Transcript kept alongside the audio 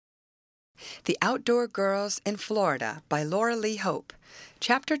The Outdoor Girls in Florida by Laura Lee Hope.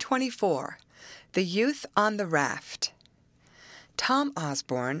 Chapter 24. The Youth on the Raft. Tom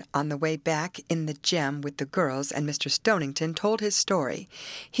Osborne, on the way back in the Gem with the girls and Mr. Stonington, told his story.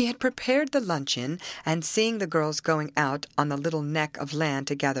 He had prepared the luncheon, and seeing the girls going out on the little neck of land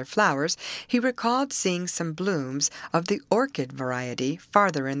to gather flowers, he recalled seeing some blooms of the orchid variety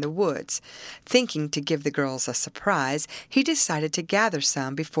farther in the woods. Thinking to give the girls a surprise, he decided to gather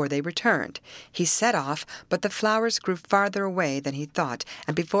some before they returned. He set off, but the flowers grew farther away than he thought,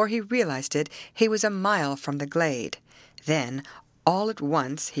 and before he realized it, he was a mile from the glade. Then, all at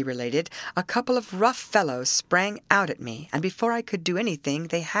once, he related, a couple of rough fellows sprang out at me, and before I could do anything,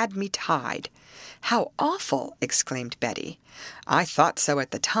 they had me tied. "How awful!" exclaimed Betty. "I thought so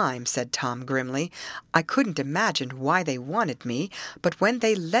at the time," said Tom grimly. "I couldn't imagine why they wanted me, but when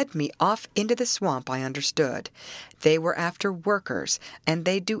they led me off into the swamp, I understood. They were after workers, and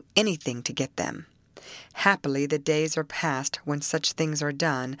they'd do anything to get them. Happily, the days are past when such things are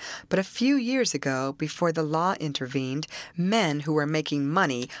done, but a few years ago, before the law intervened, men who were making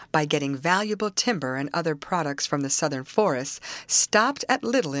money by getting valuable timber and other products from the southern forests stopped at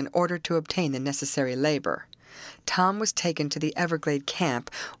little in order to obtain the necessary labor. Tom was taken to the Everglade camp,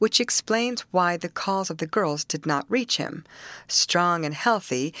 which explains why the calls of the girls did not reach him. Strong and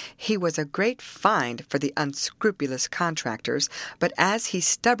healthy, he was a great find for the unscrupulous contractors, but as he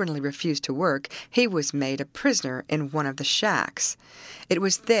stubbornly refused to work, he was made a prisoner in one of the shacks. It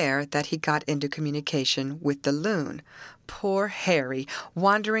was there that he got into communication with the loon. Poor Harry,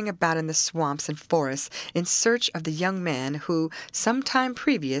 wandering about in the swamps and forests in search of the young man who, some time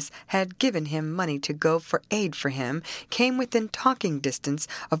previous, had given him money to go for aid for him, came within talking distance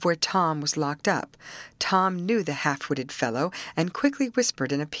of where Tom was locked up. Tom knew the half-witted fellow and quickly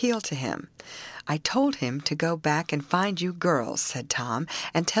whispered an appeal to him. "I told him to go back and find you girls," said Tom,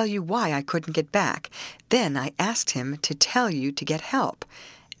 "and tell you why I couldn't get back. Then I asked him to tell you to get help."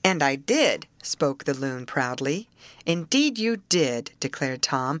 "And I did," spoke the loon proudly. "Indeed you did," declared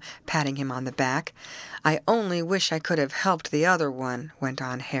Tom, patting him on the back. "I only wish I could have helped the other one," went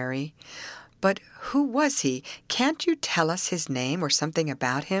on Harry. "But who was he? Can't you tell us his name or something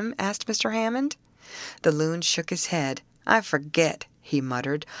about him?" asked Mr. Hammond. The loon shook his head. "I forget," he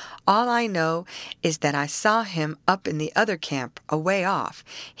muttered. "All I know is that I saw him up in the other camp a way off.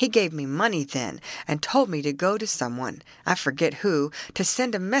 He gave me money then, and told me to go to someone, I forget who, to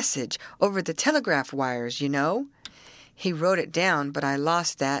send a message over the telegraph wires, you know. He wrote it down, but I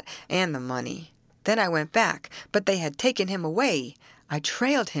lost that and the money. Then I went back, but they had taken him away. I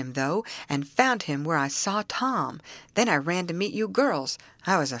trailed him, though, and found him where I saw Tom. Then I ran to meet you girls.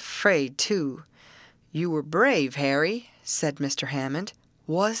 I was afraid, too." "You were brave, Harry," said Mr. Hammond.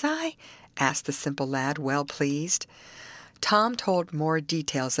 "Was I?" asked the simple lad, well pleased. Tom told more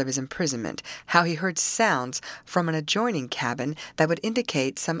details of his imprisonment, how he heard sounds from an adjoining cabin that would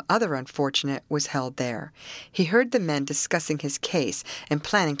indicate some other unfortunate was held there. He heard the men discussing his case and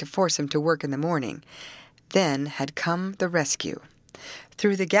planning to force him to work in the morning. Then had come the rescue.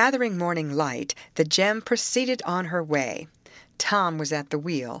 Through the gathering morning light, the Gem proceeded on her way. Tom was at the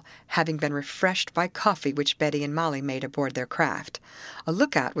wheel, having been refreshed by coffee which Betty and Molly made aboard their craft. A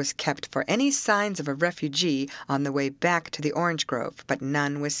lookout was kept for any signs of a refugee on the way back to the orange grove, but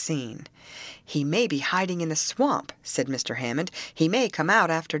none was seen. "He may be hiding in the swamp," said Mr. Hammond. "He may come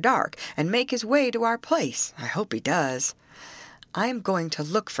out after dark and make his way to our place. I hope he does." "I am going to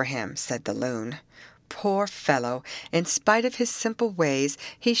look for him," said the loon. Poor fellow! In spite of his simple ways,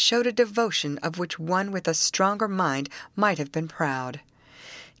 he showed a devotion of which one with a stronger mind might have been proud.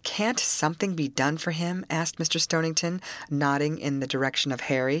 "Can't something be done for him?" asked Mr. Stonington, nodding in the direction of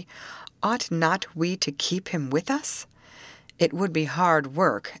Harry. "Ought not we to keep him with us?" "It would be hard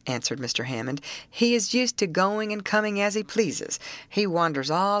work," answered Mr. Hammond. "He is used to going and coming as he pleases. He wanders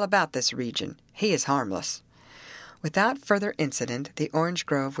all about this region. He is harmless." Without further incident, the orange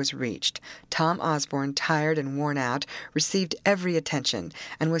grove was reached. Tom Osborne, tired and worn out, received every attention,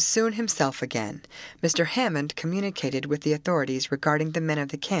 and was soon himself again. Mr. Hammond communicated with the authorities regarding the men of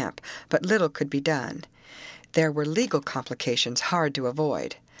the camp, but little could be done. There were legal complications hard to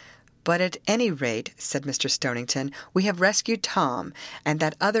avoid. "But at any rate," said Mr. Stonington, "we have rescued Tom, and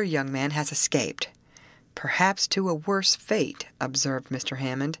that other young man has escaped." "Perhaps to a worse fate," observed Mr.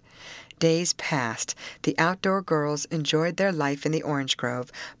 Hammond. Days passed. The outdoor girls enjoyed their life in the orange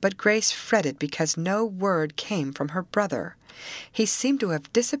grove, but Grace fretted because no word came from her brother. He seemed to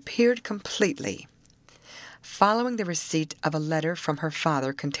have disappeared completely. Following the receipt of a letter from her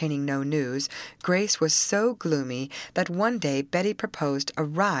father containing no news, Grace was so gloomy that one day Betty proposed a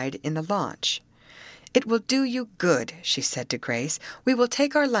ride in the launch. "It will do you good," she said to Grace. "We will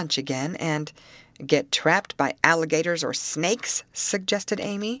take our lunch again and—" "Get trapped by alligators or snakes?" suggested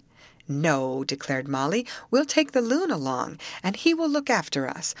Amy. "No," declared Molly. "We'll take the loon along, and he will look after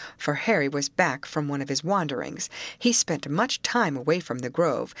us," for Harry was back from one of his wanderings. He spent much time away from the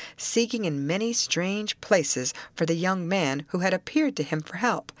grove, seeking in many strange places for the young man who had appeared to him for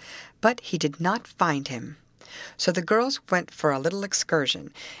help, but he did not find him. So the girls went for a little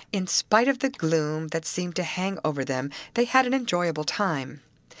excursion. In spite of the gloom that seemed to hang over them, they had an enjoyable time.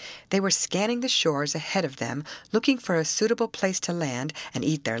 They were scanning the shores ahead of them, looking for a suitable place to land and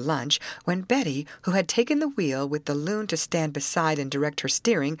eat their lunch, when Betty, who had taken the wheel with the loon to stand beside and direct her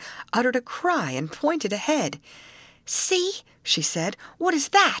steering, uttered a cry and pointed ahead. "See," she said, "what is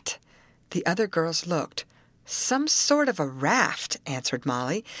that?" The other girls looked. "Some sort of a raft," answered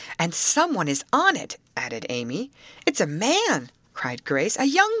Molly. "And someone is on it," added Amy. "It's a man!" cried Grace. "A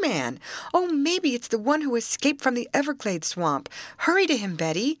young man! Oh, maybe it's the one who escaped from the Everglades swamp. Hurry to him,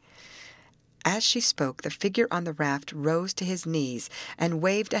 Betty!" As she spoke, the figure on the raft rose to his knees and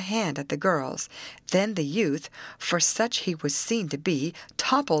waved a hand at the girls. Then the youth, for such he was seen to be,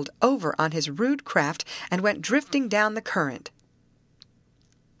 toppled over on his rude craft and went drifting down the current.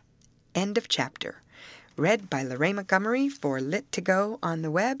 End of chapter. Read by Lorraine Montgomery for Lit2Go on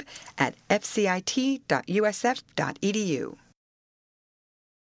the web at fcit.usf.edu.